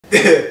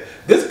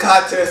This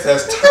contest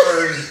has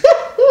turned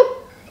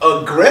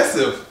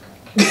aggressive,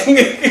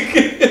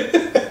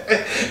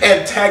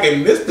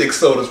 antagonistic,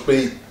 so to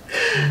speak.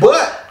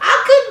 But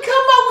I couldn't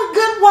come up with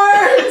good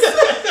words.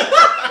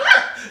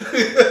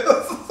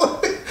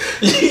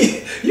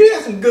 you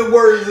had some good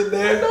words in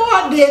there. No,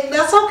 I didn't.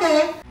 That's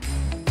okay.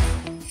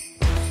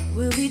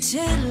 We'll be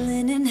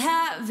chilling and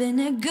having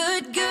a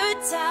good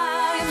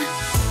time.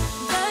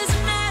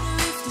 Doesn't matter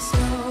if the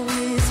snow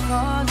is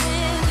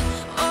falling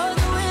or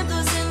the wind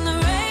blows and the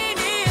rain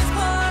is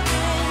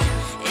pouring.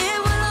 It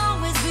will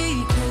always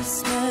be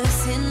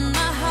Christmas in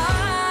my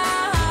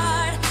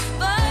heart.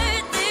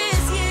 But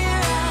this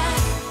year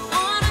I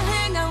wanna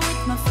hang out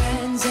with my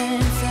friends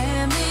and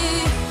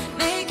family,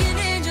 making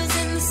angels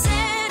in the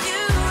sand.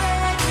 You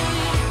and me.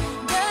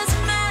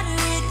 Doesn't matter,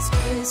 it is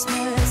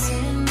Christmas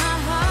in my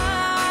heart.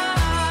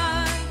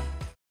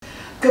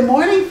 Good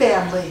morning,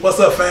 family. What's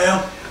up,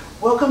 fam?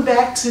 Welcome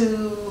back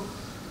to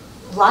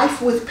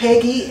Life with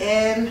Pegi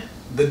and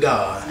The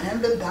Don.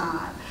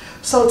 Don.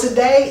 So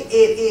today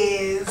it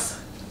is,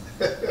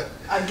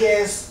 I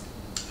guess,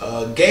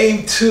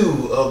 Game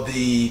 2 of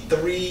the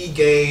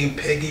 3-game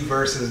Pegi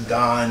versus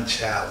Don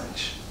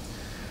challenge.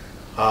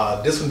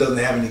 This one doesn't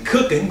have any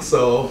cooking,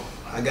 so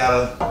I got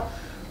a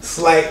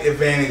slight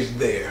advantage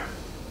there.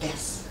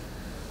 yes.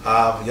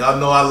 Y'all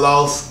know I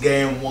lost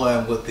game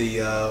 1 with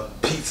the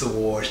Pizza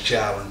Wars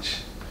challenge.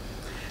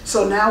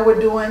 So now we're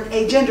doing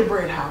a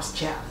gingerbread house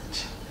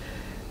challenge.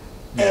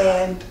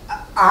 Yeah. And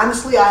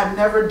honestly, I've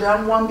never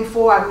done one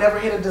before. I've never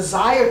had a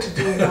desire to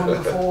do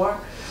one before.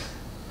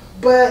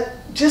 But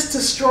just to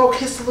stroke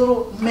his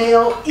little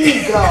male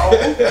ego,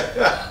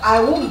 I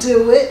will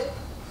do it.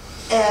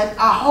 And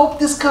I hope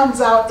this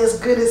comes out as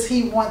good as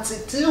he wants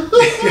it to.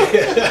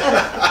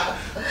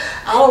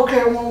 I don't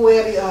care one way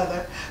or the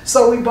other.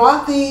 So we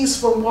bought these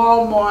from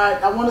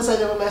Walmart. I want to say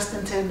they were less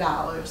than $10.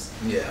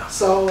 Yeah.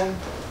 So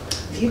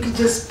you could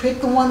just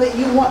pick the one that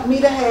you want me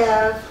to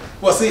have.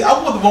 Well, see, I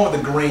want the one with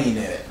the green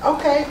in it.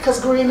 Okay, because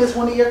green is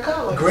one of your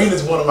colors. Green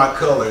is one of my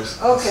colors.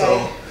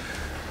 Okay.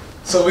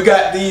 So we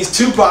got these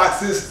 2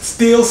 boxes,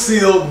 still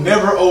sealed,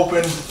 never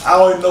opened. I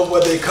don't even know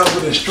whether they come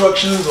with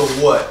instructions or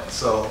what.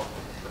 So.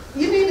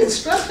 You need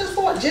instructions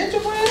for a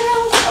gingerbread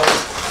house?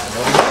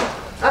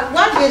 I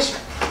Why guess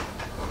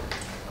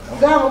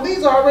Donald,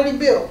 these are already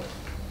built.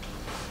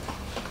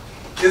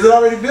 Is it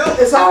already built?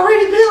 It's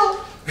already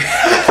built.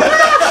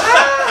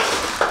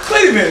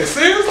 Wait a minute,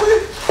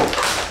 seriously?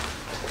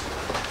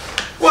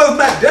 Well, it's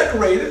not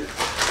decorated.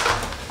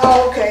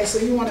 Oh, okay, so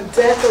you want to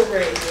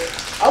decorate it.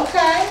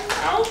 Okay,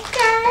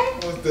 okay.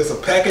 What's this, a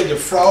package of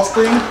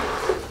frosting?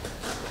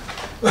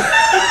 They're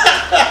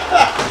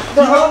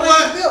You know already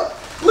what? built.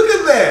 Look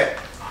at that.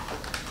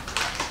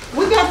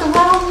 We got the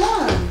wrong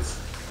ones.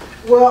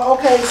 Well,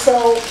 okay,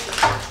 so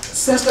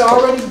since they're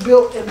already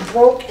built and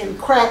broke and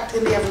cracked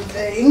and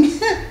everything,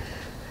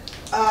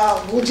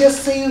 we'll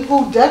just see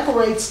who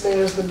decorates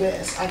theirs the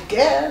best, I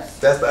guess.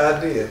 That's the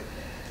idea.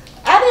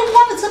 I didn't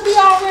want it to be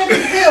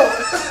already built.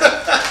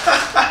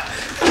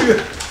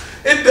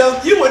 It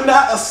does. You would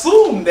not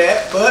assume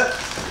that, but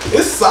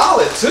it's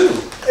solid too.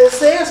 It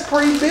says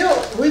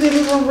pre-built. We didn't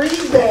even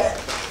read that.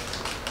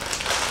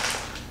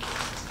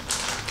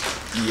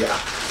 Yeah.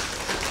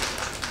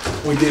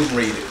 We didn't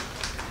read it.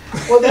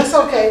 Well, that's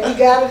okay. We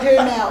got it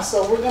here now,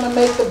 so we're gonna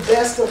make the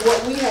best of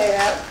what we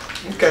have.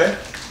 Okay.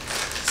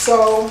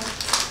 So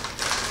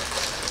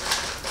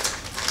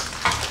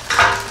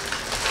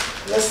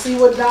let's see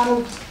what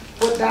Donald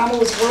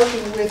was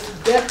working with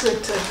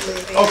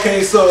decoratively.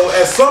 Okay, so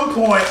at some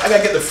point I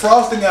gotta get the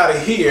frosting out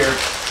of here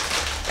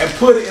and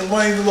put it in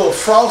one of these little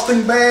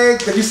frosting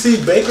bags that you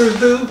see bakers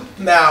do.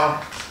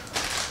 Now,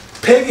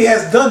 Pegi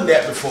has done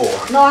that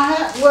before. No, I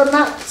have. Well,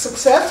 not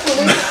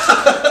successfully.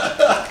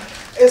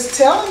 It's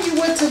telling you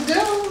what to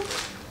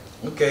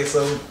do. Okay,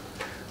 so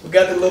we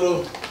got the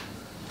little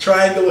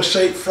triangular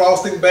shaped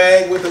frosting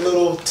bag with the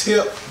little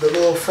tip, the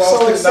little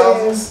frosting So it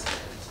nozzle. says,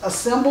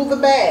 assemble the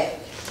bag.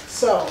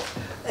 So,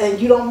 and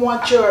you don't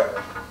want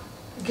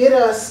get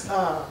us,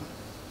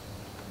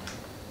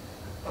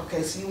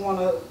 okay, so you want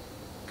to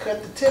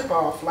cut the tip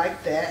off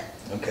like that.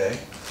 Okay.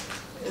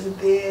 And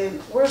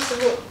then, where's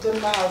the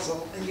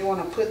nozzle? And you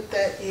want to put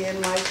that in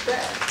like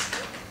that.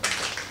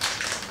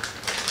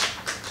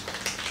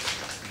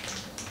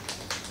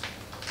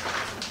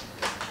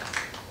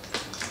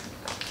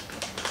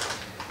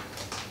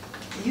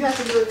 You have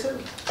to do it too.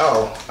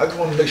 Oh, I just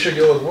want to make sure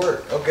yours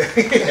worked. Okay.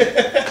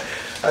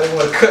 I didn't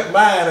want to cut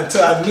mine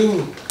until I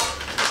knew.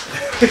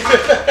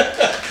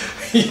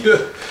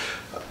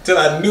 Until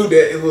I knew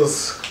that it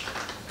was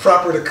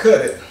proper to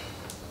cut it.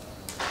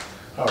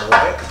 All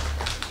right.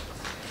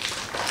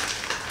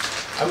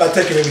 I'm not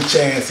taking any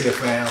chance here,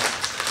 fam.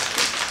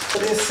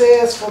 But it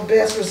says for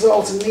best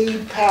results,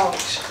 need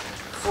pouch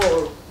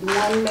for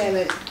 1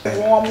 minute.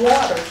 Warm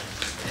water.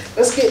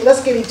 Let's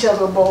get each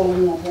other a bowl of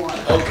warm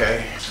water.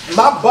 Okay.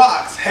 My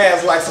box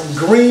has like some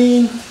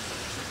green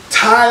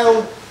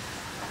tile,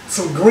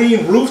 some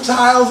green roof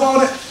tiles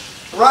on it,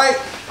 right?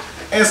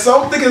 And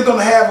so I'm thinking it's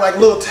gonna have like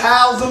little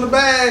towels in the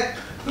bag.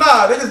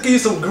 Nah, they just give you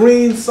some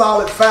green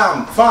solid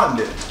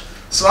fondant.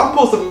 So I'm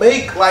supposed to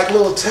make like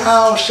little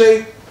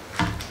towel-shaped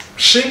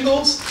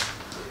shingles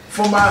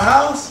for my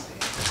house.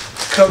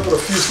 Comes with a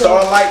few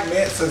Starlight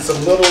mints and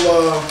some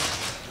little,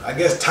 I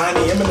guess,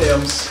 tiny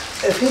M&Ms.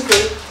 If he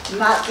could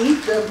not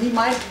eat them, he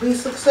might be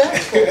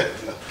successful.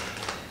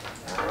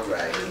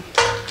 Alrighty.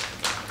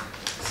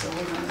 So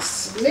we're gonna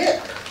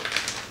snip.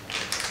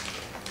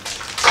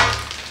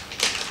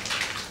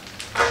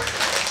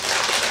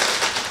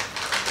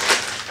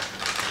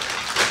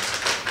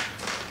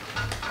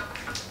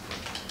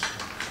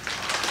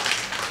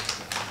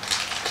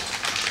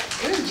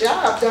 Good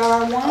job,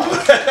 Don Juan.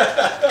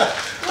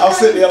 I was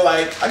sitting there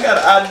like, I got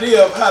an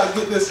idea of how to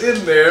get this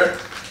in there.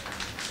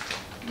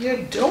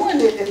 You're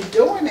doing it and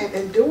doing it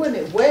and doing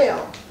it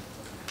well.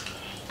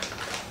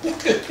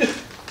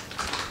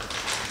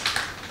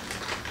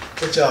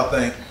 What y'all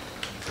think?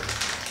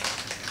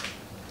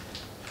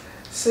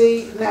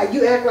 See, now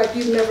you act like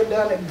you've never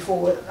done it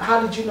before.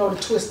 How did you know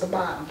to twist the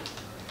bottom?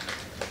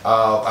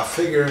 I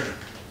figured,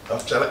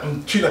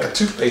 I'm treating like a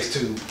toothpaste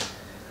tube.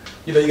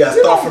 You know, you gotta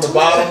start from the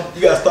bottom.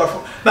 You gotta start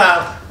from,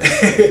 now,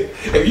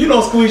 if you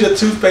don't squeeze your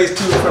toothpaste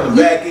tube from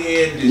the back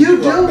end, then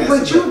you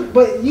do,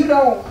 but you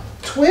don't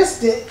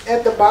twist it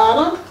at the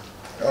bottom.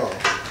 Oh.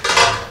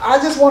 I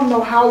just want to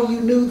know how you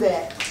knew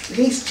that.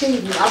 He's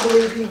cheating. I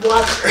believe he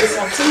watched this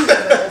on TV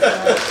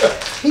last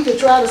night. He could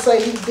try to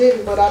say he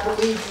didn't, but I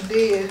believe he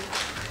did.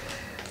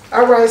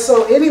 All right,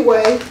 so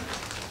anyway,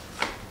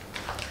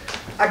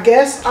 I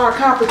guess our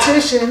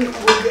competition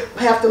will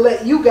have to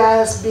let you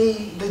guys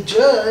be the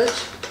judge.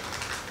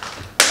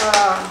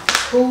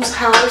 Whose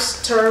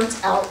house turns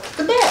out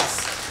the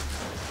best?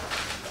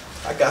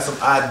 I got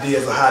some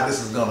ideas of how this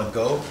is gonna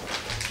go.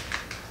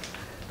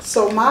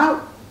 So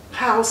my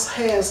house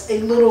has a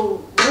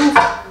little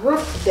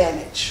roof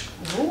damage.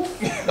 Roof?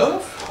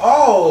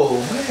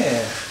 Oh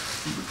man.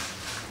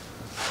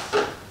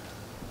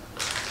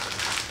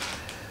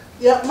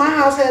 Yep, my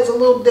house has a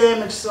little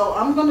damage, so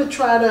I'm gonna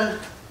try to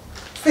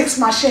fix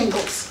my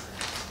shingles.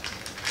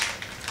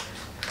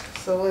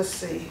 So let's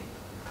see.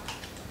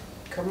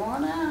 Come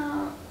on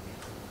out.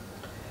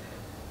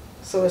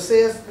 So it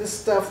says this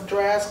stuff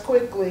dries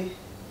quickly.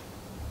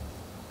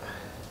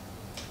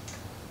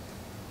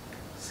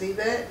 See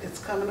that? It's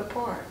coming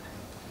apart.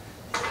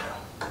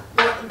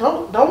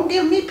 Don't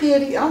give me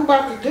pity. I'm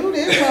about to do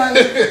this,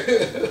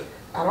 honey.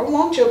 I don't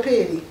want your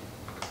pity.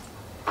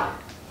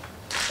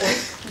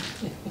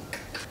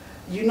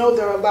 You know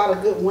there are a lot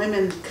of good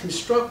women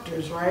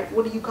constructors, right?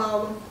 What do you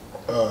call them?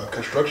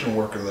 Construction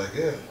workers, I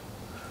guess.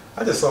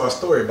 I just saw a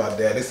story about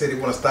that. They said they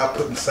want to stop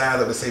putting signs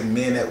up that say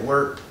men at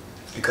work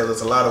because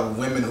there's a lot of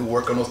women who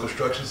work on those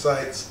construction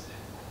sites.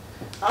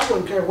 I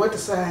wouldn't care what the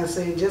sign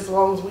said, just as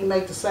long as we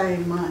make the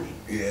same money.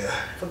 Yeah.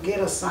 Forget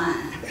a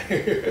sign.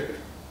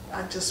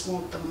 I just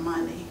want the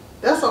money.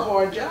 That's a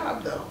hard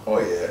job, though. Oh,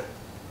 yeah.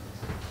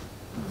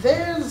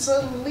 There's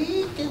a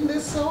leak in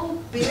this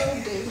old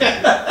building,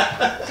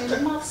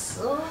 and my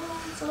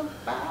soul's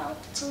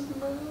about to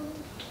move.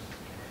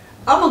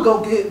 I'm gonna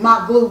go get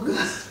my glue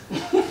gun.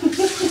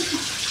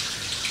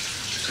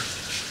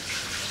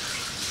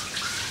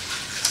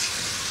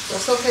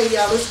 That's okay,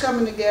 y'all. It's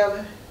coming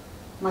together.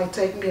 Might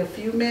take me a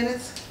few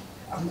minutes.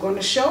 I'm going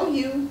to show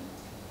you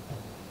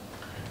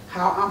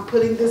how I'm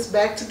putting this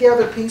back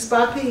together piece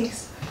by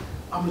piece.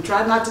 I'm going to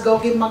try not to go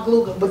get my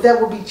glue gun, but that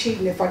would be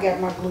cheating if I got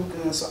my glue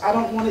gun. So I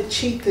don't want to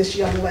cheat this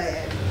young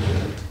lad.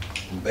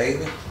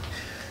 Baby?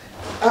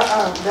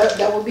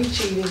 That would be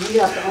cheating. We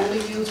have to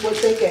only use what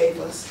they gave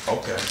us.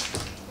 Okay.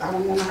 I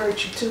don't want to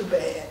hurt you too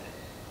bad.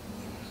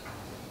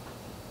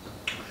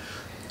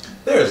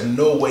 There is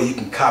no way you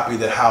can copy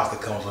the house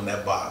that comes on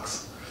that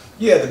box.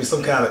 You have to be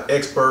some kind of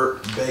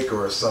expert baker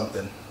or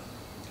something.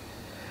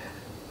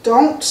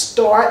 Don't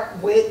start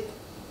with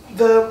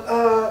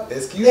the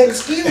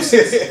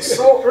excuses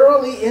so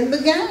early in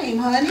the game,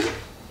 honey.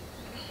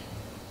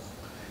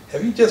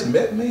 Have you just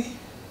met me?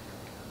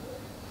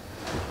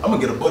 I'm gonna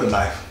get a butter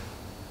knife.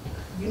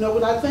 You know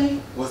what I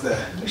think? What's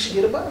that? You should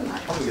get a butter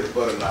knife. I'm gonna get a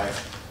butter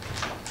knife.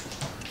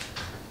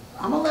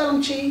 I'm gonna let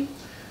him cheat.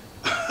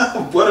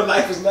 Butter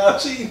knife is now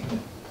cheap.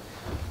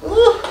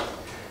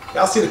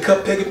 Y'all see the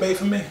cup Pegi made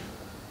for me?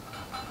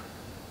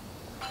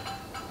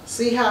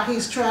 See how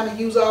he's trying to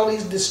use all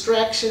these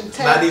distraction tactics?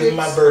 Not even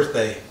my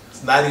birthday.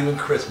 It's not even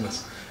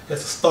Christmas.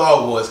 It's a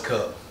Star Wars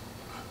cup.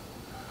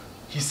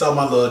 You saw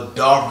my little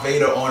Darth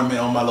Vader ornament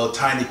on my little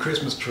tiny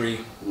Christmas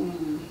tree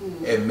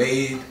and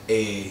made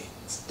a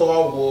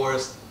Star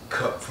Wars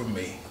cup for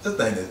me. This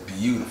thing is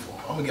beautiful.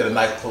 I'm gonna get a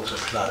nice close-up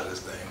shot of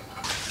this thing.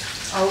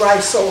 All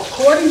right, so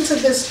according to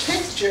this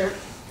picture,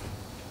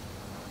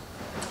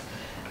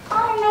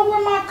 I don't know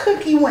where my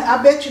cookie went.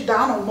 I bet you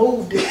Donald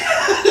moved it.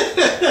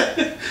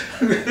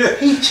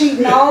 He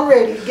cheating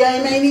already. The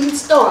game ain't even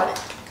started.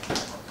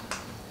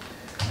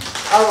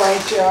 All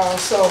right, y'all.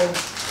 So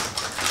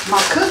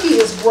my cookie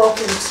is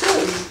broken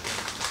too.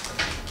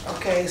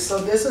 Okay,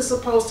 so this is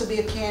supposed to be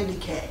a candy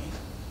cane.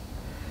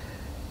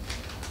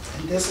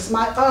 And this is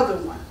my other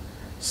one.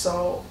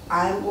 So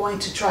I'm going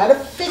to try to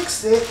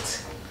fix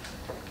it.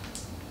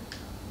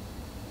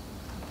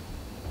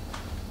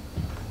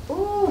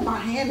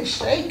 hand is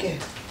shaking.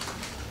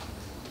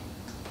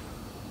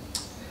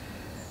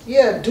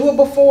 Yeah, do it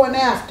before and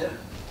after.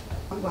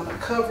 I'm gonna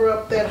cover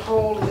up that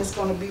hole and it's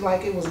gonna be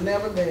like it was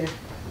never there.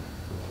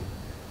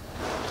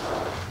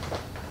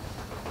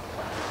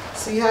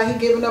 See how he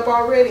giving up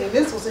already? And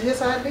this was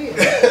his idea.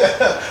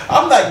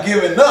 I'm not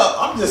giving up.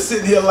 I'm just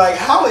sitting here like,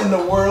 how in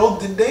the world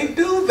did they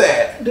do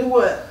that? Do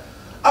what?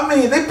 I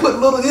mean, they put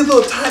these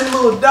little tiny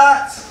little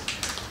dots.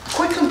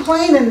 Quit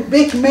complaining,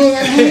 big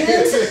man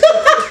hands.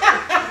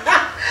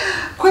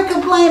 Quit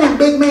complaining,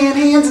 big man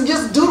hands, and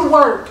just do the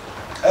work.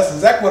 That's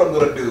exactly what I'm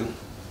gonna do.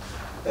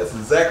 That's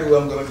exactly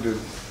what I'm gonna do.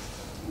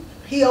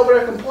 He over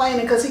there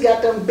complaining because he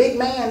got them big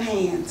man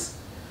hands.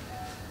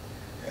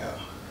 Yeah.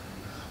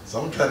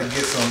 So I'm trying to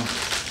get some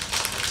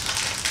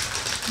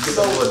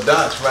little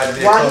dots right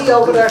there. While he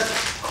over there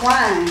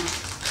crying,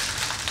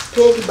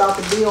 Peggy about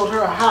to build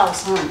her a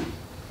house, honey.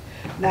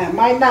 Now it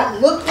might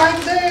not look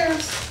like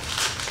theirs,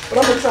 but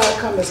I'm gonna try to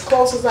come as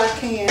close as I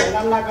can, and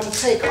I'm not gonna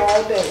take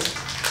all day.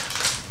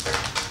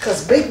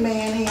 Cause big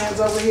man hands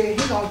over here, he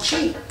gonna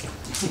cheat.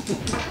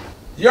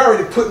 You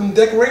already putting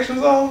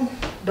decorations on?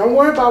 Don't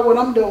worry about what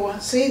I'm doing.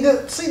 See,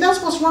 that's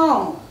what's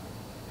wrong.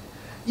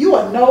 You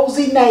a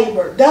nosy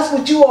neighbor. That's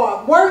what you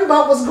are. Worry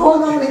about what's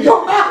going on in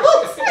your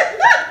house.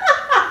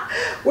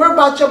 Worry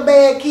about your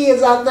bad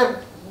kids out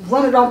there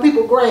running on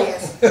people's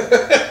grass.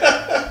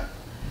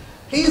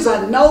 He's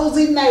a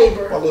nosy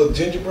neighbor. My little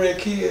gingerbread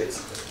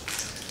kids.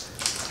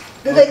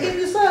 Did they give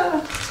you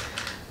some?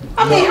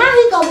 I mean, how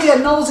he gonna be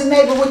a nosy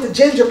neighbor with the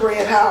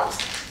gingerbread house?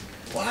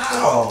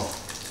 Wow.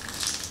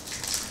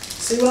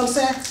 See what I'm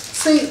saying?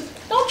 See,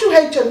 don't you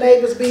hate your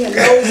neighbors being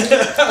nosy?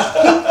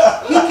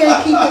 he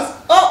can't keep his...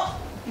 Oh,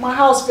 my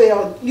house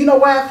fell. You know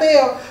why it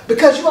fell?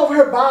 Because you over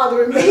here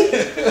bothering me.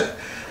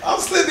 I'm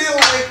sitting here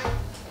like...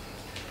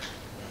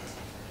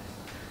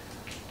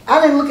 I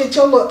didn't look at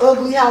your little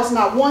ugly house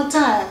not one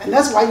time, and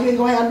that's why you ain't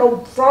gonna have no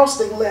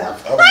frosting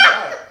left. I'm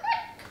not.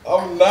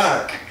 I'm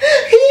not.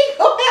 He ain't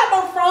gonna have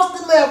no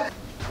frosting left.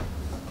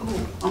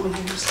 Ooh, I'm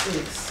gonna use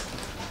this.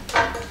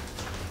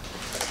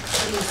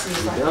 Let me see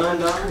if I done,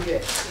 Don?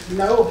 get.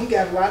 No, he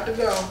got a lot to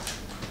go.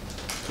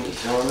 He's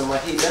showing them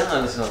what he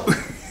done or something.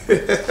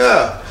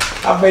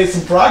 I made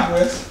some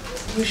progress.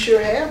 You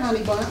sure have,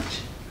 honey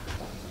bunch.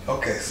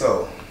 Okay,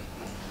 so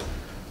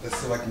let's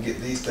see if I can get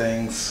these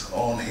things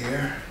on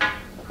here.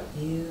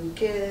 You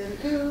can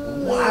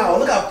do. Wow,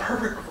 look how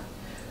perfect.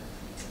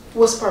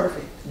 What's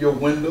perfect? Your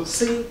windows.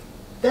 See,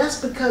 that's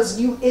because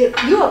you're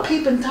a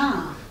peeping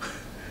Tom.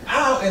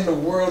 How in the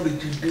world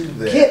did you do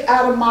that? Get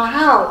out of my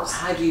house.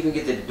 How'd you even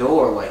get the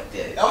door like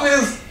that? I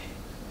mean,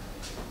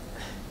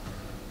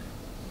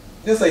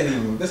 this ain't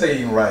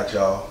even right,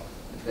 y'all.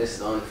 This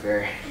is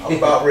unfair. I'm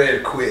about ready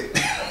to quit.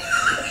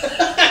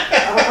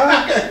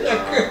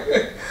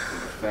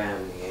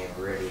 Family ain't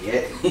ready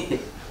yet.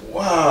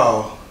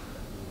 Wow.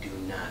 Do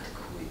not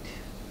quit.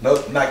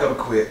 Nope, not gonna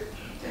quit.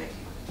 Thank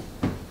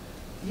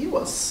you. You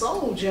a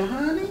soldier,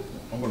 honey.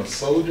 I'm gonna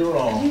soldier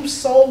on. You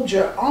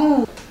soldier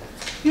on.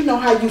 You know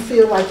how you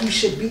feel like you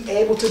should be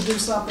able to do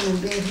something and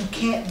then you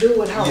can't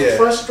do it, how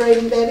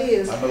frustrating that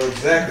is. I know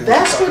exactly.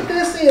 That's what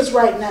this is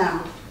right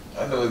now.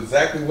 I know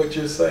exactly what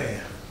you're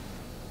saying.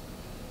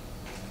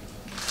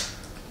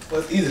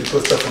 Well, it's easy to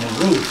put stuff on the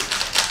roof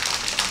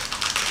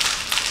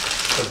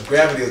because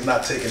gravity is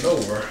not taking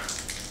over.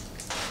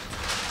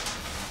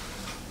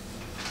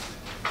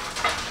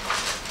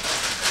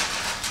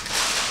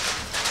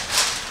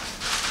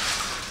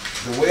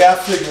 The way I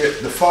figure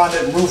it, the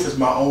fondant roof is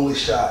my only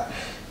shot.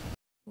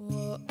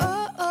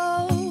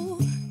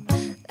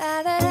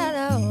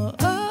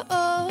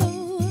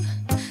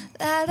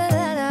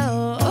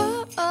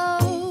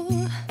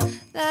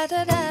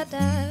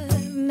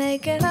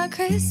 Making our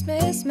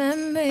Christmas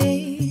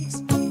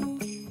memories.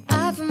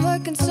 I've been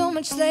working so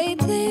much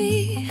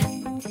lately,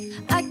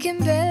 I can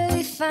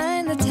barely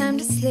find the time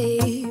to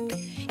sleep.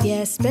 Yeah,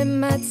 I spend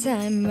my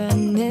time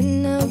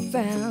running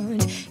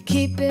around,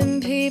 keeping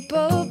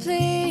people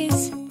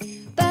pleased.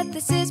 But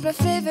this is my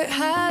favorite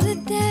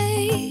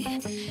holiday.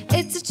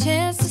 It's a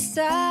chance to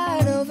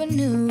start over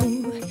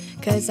new.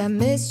 Cause I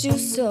missed you,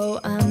 so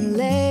I'm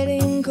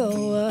letting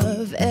go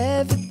of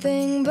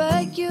everything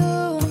but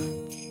you.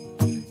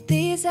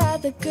 These are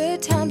the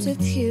good times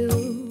with you.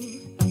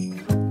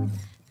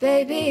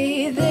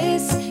 Baby,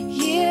 this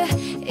year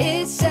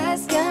it's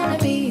just gonna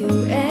be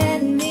you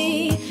and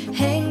me.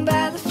 Hang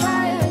by the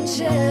fire and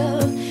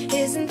chill.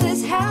 Isn't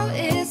this how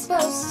it's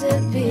supposed to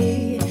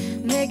be?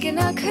 Making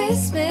our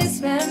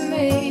Christmas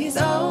memories.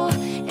 Oh,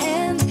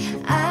 and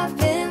I've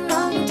been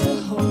longing to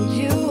hold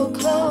you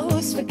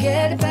close.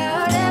 Forget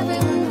about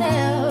everyone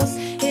else.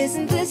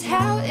 Isn't this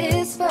how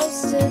it's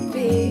supposed to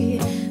be?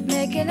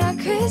 Making our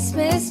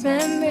Christmas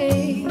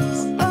memories.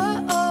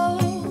 Oh,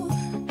 oh,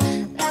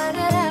 la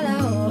da da da,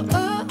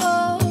 oh,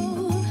 oh,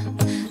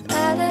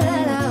 la da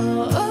da da,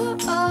 oh,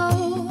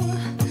 oh,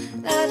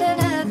 la da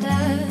da da.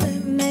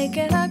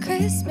 Making our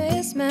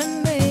Christmas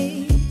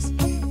memories.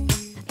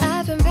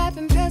 I've been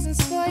wrapping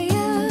presents for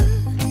you.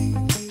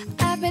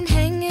 I've been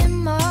hanging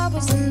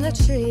marbles in the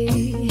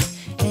tree.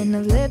 And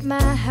I've lit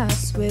my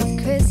house with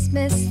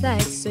Christmas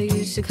lights, so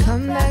you should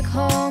come back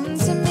home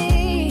to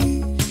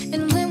me.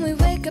 And when we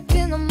wake up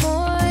in the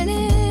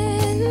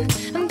morning,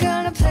 I'm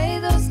gonna play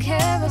those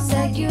carols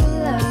that you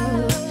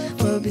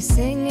love. We'll be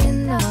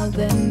singing all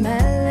the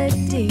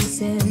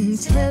melodies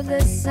until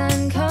the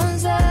sun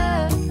comes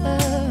up.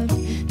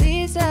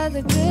 These are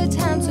the good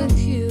times with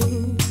you.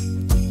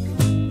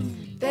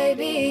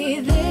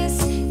 Baby,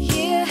 this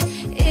year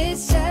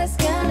it's just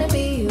gonna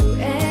be you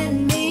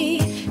and me.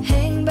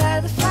 Hang by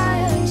the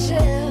fire and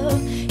chill.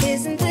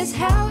 Isn't this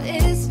how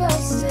it's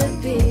supposed to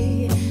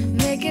be?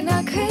 Making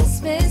our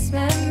Christmas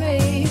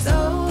memories.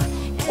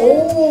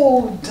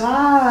 Oh,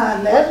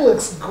 Don, that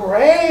looks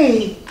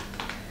great.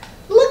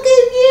 Look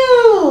at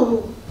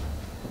you.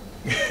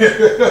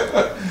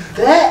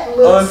 That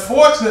looks...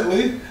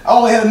 Unfortunately, I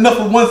only had enough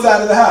of one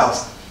side of the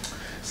house.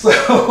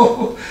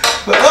 So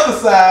the other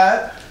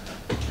side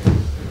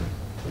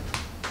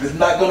is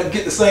not going to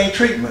get the same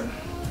treatment.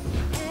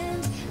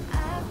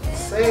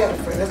 Sad,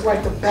 friend. It's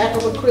like the back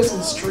of a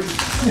Christmas tree.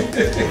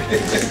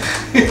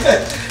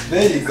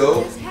 There you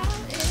go.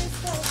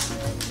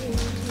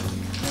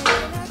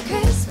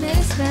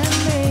 Christmas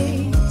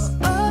memories.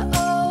 Oh,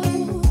 oh.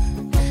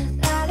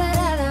 La, la,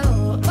 la, la.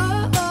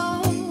 Oh,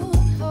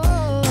 oh,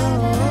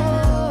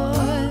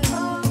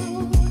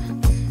 oh.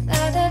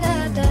 La, da, da,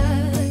 da.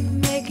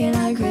 Making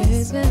our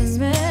Christmas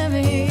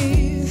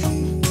memories.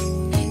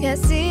 Yes,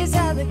 these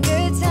are the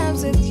good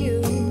times with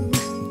you.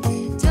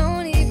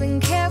 Don't even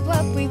care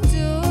what we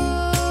do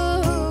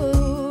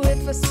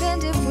if I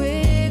spend it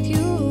with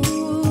you.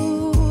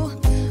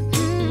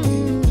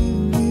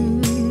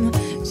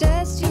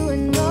 Just you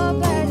and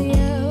nobody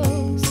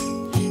else.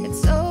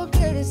 It's so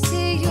good to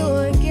see you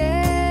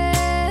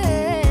again,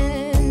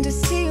 to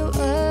see you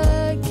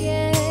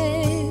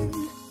again.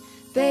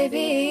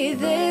 Baby,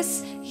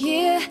 this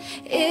year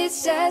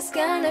it's just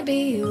gonna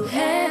be you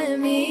and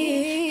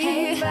me.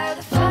 Hang by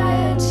the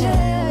fire, chill.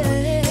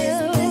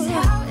 Isn't this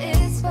how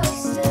it's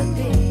supposed to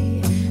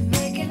be?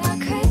 Making our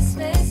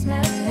Christmas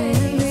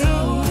memories.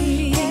 Oh,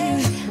 yeah.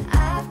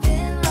 I've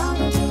been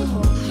longing to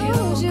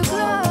hold you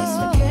close.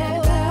 Forget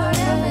about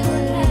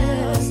everyone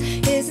else.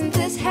 Isn't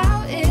this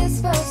how it's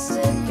supposed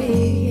to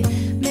be?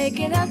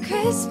 Making our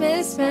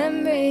Christmas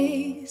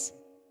memories.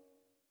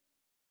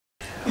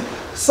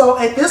 So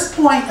at this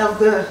point of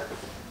the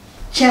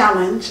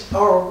challenge,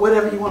 or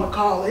whatever you want to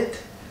call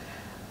it,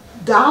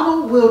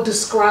 Donald will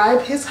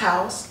describe his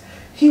house.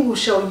 He will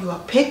show you a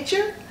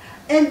picture,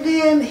 and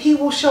then he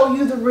will show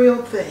you the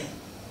real thing.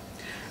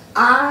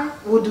 I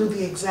will do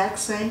the exact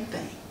same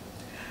thing.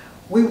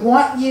 We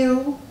want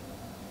you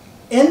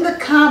in the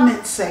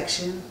comment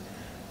section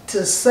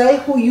to say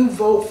who you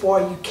vote for.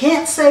 You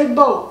can't say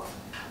both.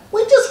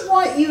 We just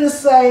want you to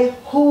say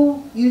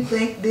who you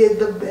think did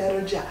the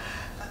better job.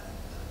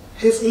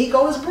 His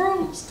ego is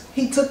bruised.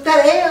 He took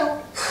that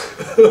L.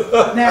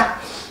 Now,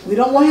 we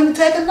don't want him to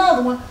take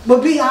another one,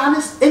 but be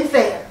honest and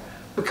fair,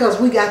 because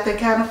we got that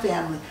kind of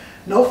family.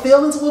 No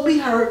feelings will be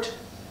hurt.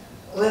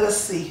 Let us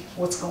see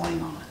what's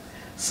going on.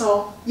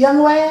 So,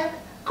 young lad,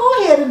 go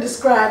ahead and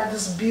describe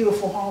this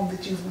beautiful home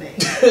that you've made.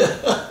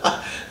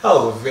 That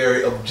was a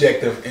very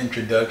objective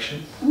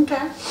introduction.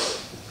 Okay.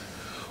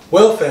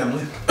 Well,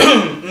 family,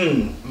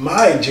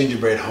 my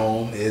gingerbread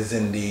home is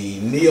in the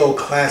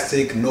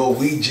neoclassic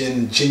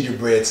Norwegian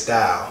gingerbread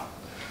style,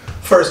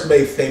 first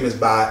made famous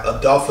by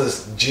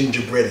Adolphus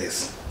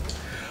Gingerbreadus.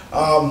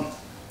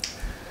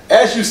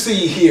 As you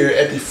see here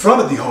at the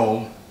front of the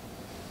home,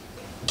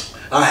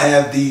 I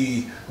have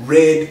the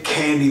red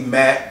candy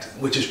mat,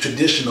 which is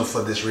traditional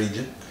for this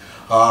region.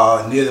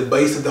 Near the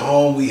base of the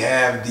home, we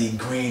have the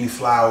green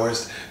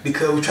flowers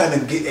because we're trying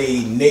to get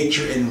a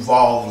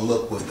nature-involved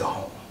look with the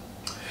home.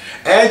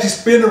 As you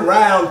spin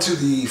around to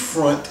the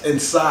front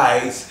and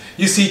sides,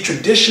 you see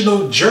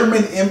traditional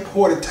German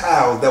imported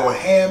tiles that were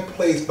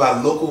hand-placed by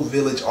local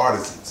village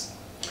artisans.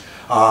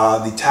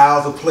 The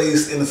tiles are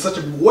placed in such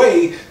a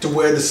way to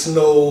where the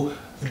snow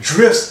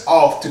drifts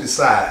off to the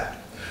side.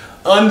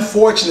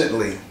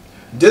 Unfortunately,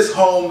 this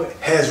home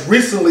has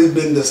recently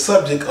been the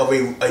subject of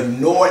a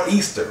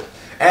nor'easter.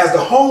 As the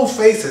home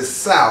faces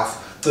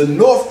south, the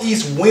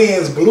northeast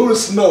winds blew the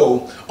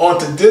snow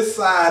onto this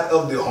side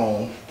of the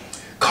home,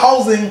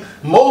 causing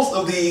most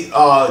of the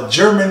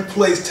German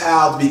place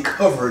tile to be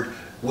covered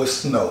with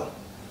snow.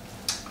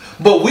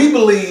 But we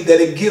believe that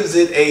it gives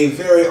it a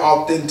very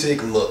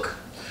authentic look.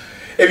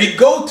 If you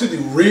go to the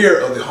rear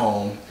of the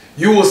home,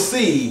 you will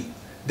see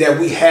that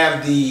we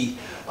have the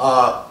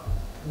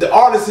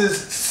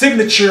artist's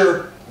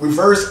signature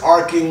reverse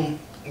arcing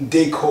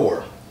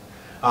decor,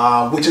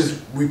 which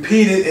is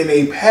repeated in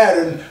a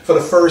pattern for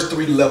the first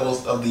 3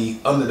 levels of the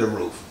under the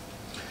roof,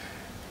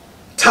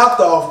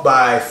 topped off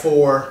by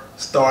 4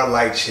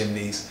 starlight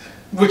chimneys,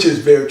 which is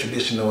very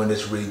traditional in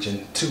this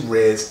region. 2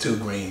 reds, 2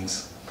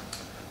 greens.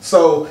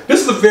 So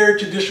this is a very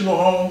traditional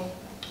home,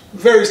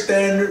 very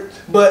standard,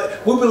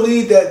 but we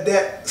believe that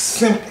that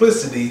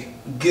simplicity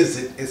gives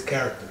it its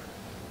character.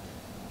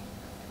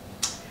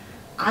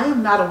 I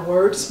am not a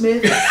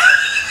wordsmith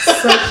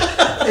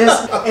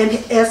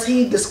As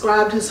he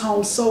described his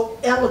home so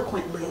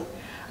eloquently,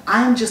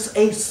 I am just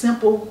a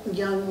simple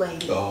young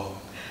lady. Oh.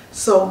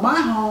 So my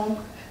home,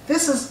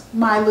 this is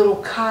my little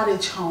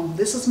cottage home.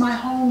 This is my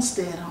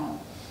homestead home.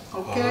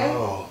 Okay?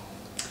 Oh.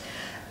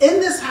 In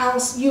this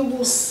house, you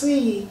will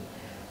see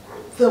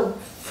the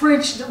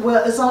French,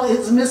 well,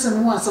 it's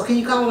missing one, so can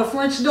you call it a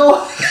French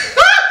door?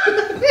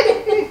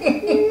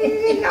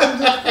 I'm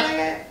just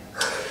saying.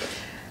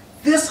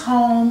 This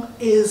home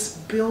is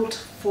built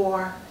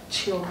for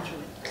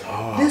children.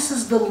 Oh. This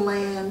is the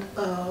land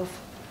of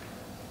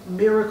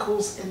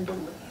miracles and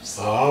beliefs.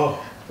 Oh.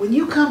 When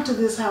you come to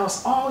this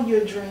house, all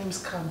your dreams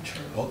come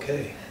true.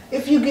 Okay.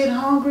 If you get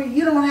hungry,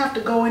 you don't have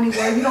to go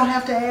anywhere. You don't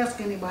have to ask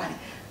anybody.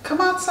 Come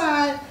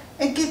outside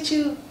and get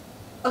you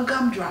a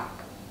gumdrop.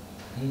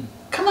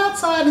 Come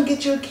outside and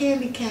get you a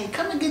candy cane.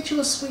 Come and get you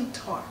a sweet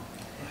tart.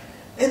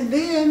 And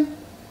then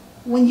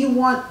when you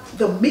want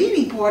the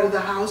meaty part of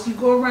the house, you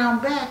go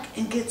around back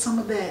and get some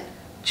of that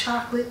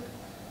chocolate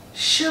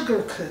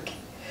sugar cookie.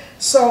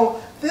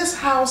 So this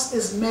house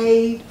is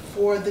made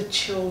for the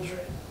children.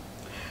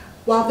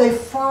 While they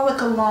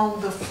frolic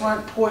along the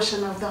front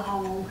portion of the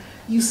home,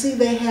 you see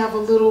they have a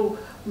little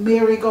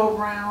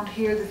merry-go-round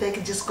here that they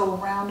can just go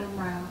round and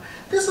round.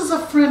 This is a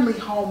friendly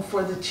home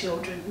for the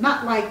children,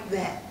 not like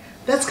that.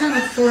 That's kind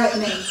of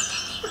threatening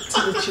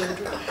to the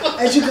children.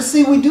 As you can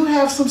see, we do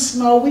have some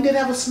snow. We did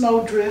have a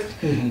snow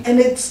drift, and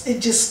it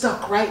just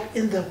stuck right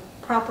in the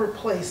proper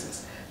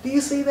places. Do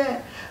you see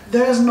that?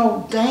 There's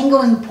no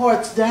dangling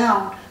parts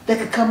down that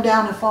could come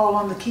down and fall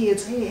on the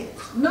kids'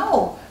 heads.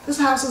 No, this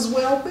house is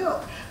well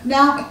built.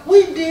 Now,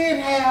 we did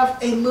have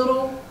a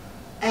little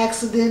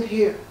accident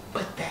here,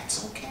 but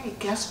that's okay.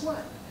 Guess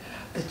what?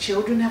 The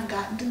children have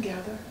gotten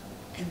together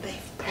and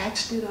they've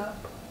patched it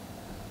up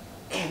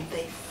and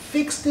they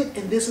fixed it,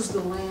 and this is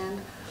the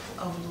land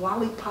of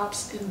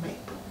lollipops and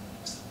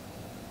make-believes.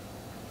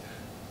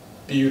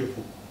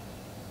 Beautiful.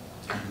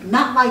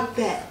 Not like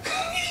that.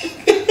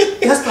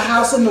 That's the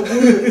house in the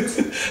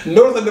woods.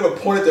 Notice I never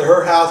pointed to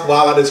her house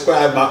while I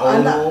described my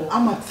own home.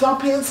 I'm a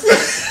thump his.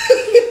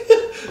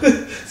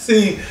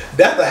 See,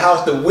 that's the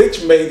house the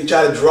witch made to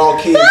try to draw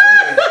kids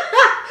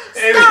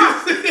in.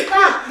 Stop!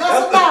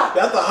 That's enough.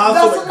 That's the house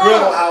of the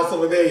Gretel house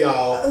over there,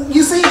 y'all.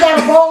 You see, he got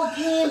a bowl of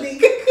candy.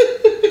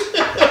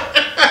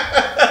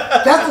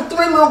 That's the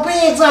Three Little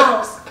Pigs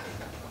house.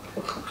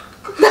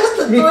 That's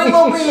the Three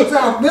Little Pigs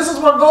house. This is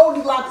where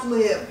Goldilocks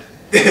lived.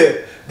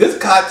 This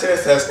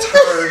contest has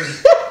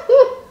turned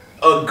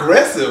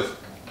aggressive,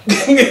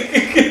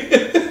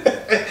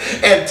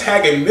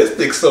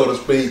 antagonistic, so to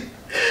speak.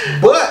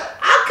 But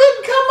I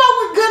couldn't come up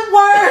with good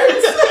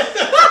words.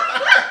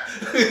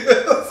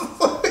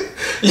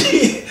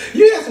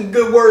 you had some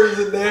good words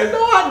in there.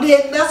 No, I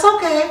didn't. That's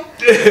okay.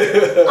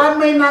 I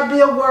may not be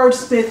a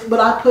wordsmith, but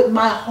I put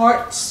my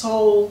heart,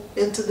 soul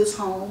into this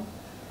home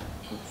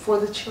for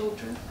the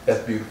children.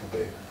 That's beautiful,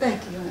 baby.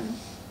 Thank you, honey.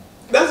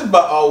 That's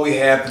about all we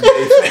have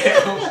today,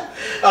 fam.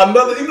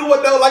 You know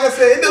what though? Like I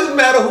said, it doesn't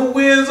matter who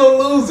wins or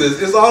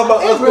loses. It's all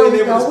about us being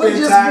able to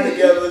spend time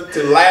together,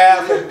 to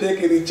laugh and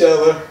pick at each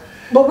other.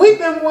 But we've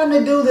been wanting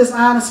to do this,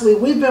 honestly.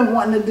 We've been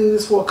wanting to do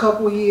this for a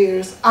couple of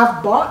years.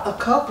 I've bought a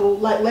couple.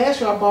 Like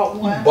last year I bought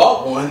one. You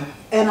bought one?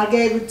 And I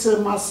gave it to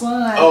my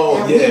son.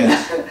 Oh,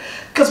 yeah.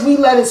 Because we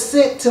let it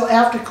sit till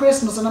after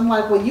Christmas. And I'm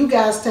like, well, you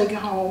guys take it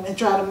home and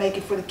try to make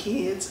it for the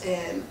kids.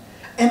 And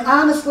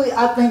honestly,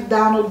 I think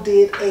Donald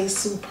did a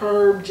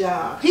superb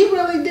job. He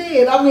really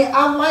did. I mean,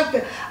 I liked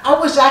it. I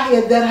wish I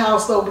had that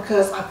house, though,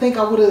 because I think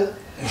I would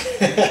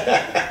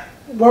have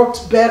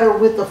worked better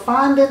with the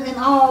fondant and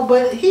all.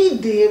 But he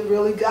did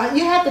really good.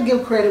 You have to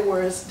give credit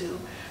where it's due.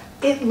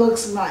 It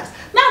looks nice.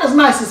 Not as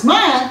nice as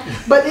mine,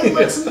 but it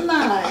looks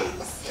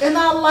nice. And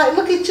I like,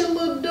 look at your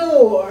little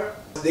door.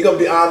 They're going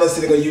to be honest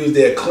and they're going to use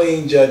their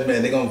clean judgment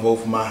and they're going to vote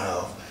for my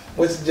house.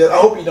 Which is just, I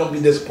hope you don't be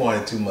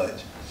disappointed too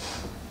much.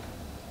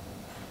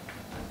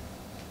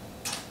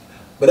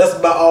 But that's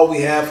about all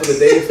we have for the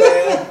day,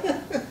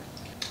 fam.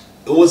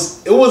 It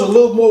was a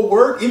little more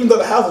work, even though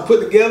the house was put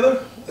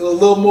together. It was a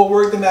little more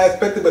work than I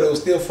expected, but it was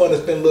still fun to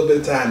spend a little bit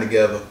of time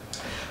together.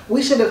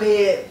 We should have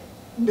had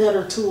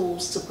better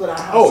tools to put our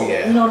house Oh, in.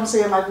 yeah. You know what I'm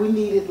saying? Like we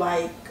needed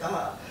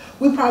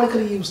we probably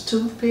could have used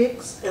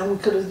toothpicks, and we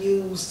could have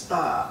used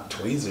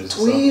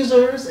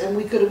tweezers, and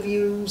we could have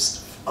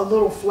used a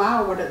little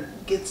flour to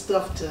get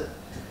stuff to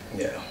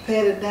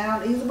pat it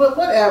down easy. But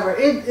whatever,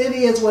 it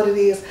is what it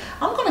is.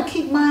 I'm gonna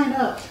keep mine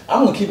up.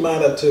 I'm gonna keep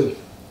mine up too.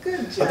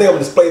 Good job. I think I'm gonna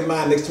display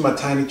mine next to my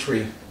tiny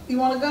tree. You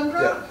want a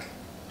gumdrop? Yeah.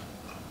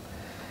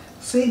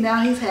 See,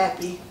 now he's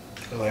happy.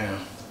 Oh, yeah.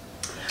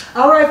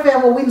 All right,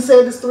 fam. Well, we can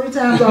say this 3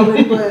 times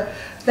already, but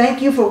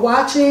thank you for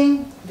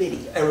watching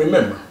video. And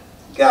remember,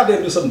 get out there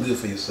and do something good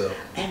for yourself.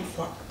 And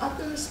for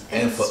others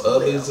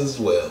as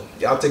well.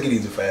 Y'all take it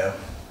easy, fam.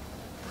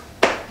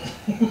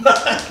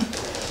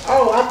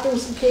 Oh, I threw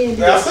some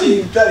candy. I see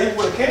you try to hit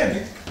with a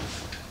candy.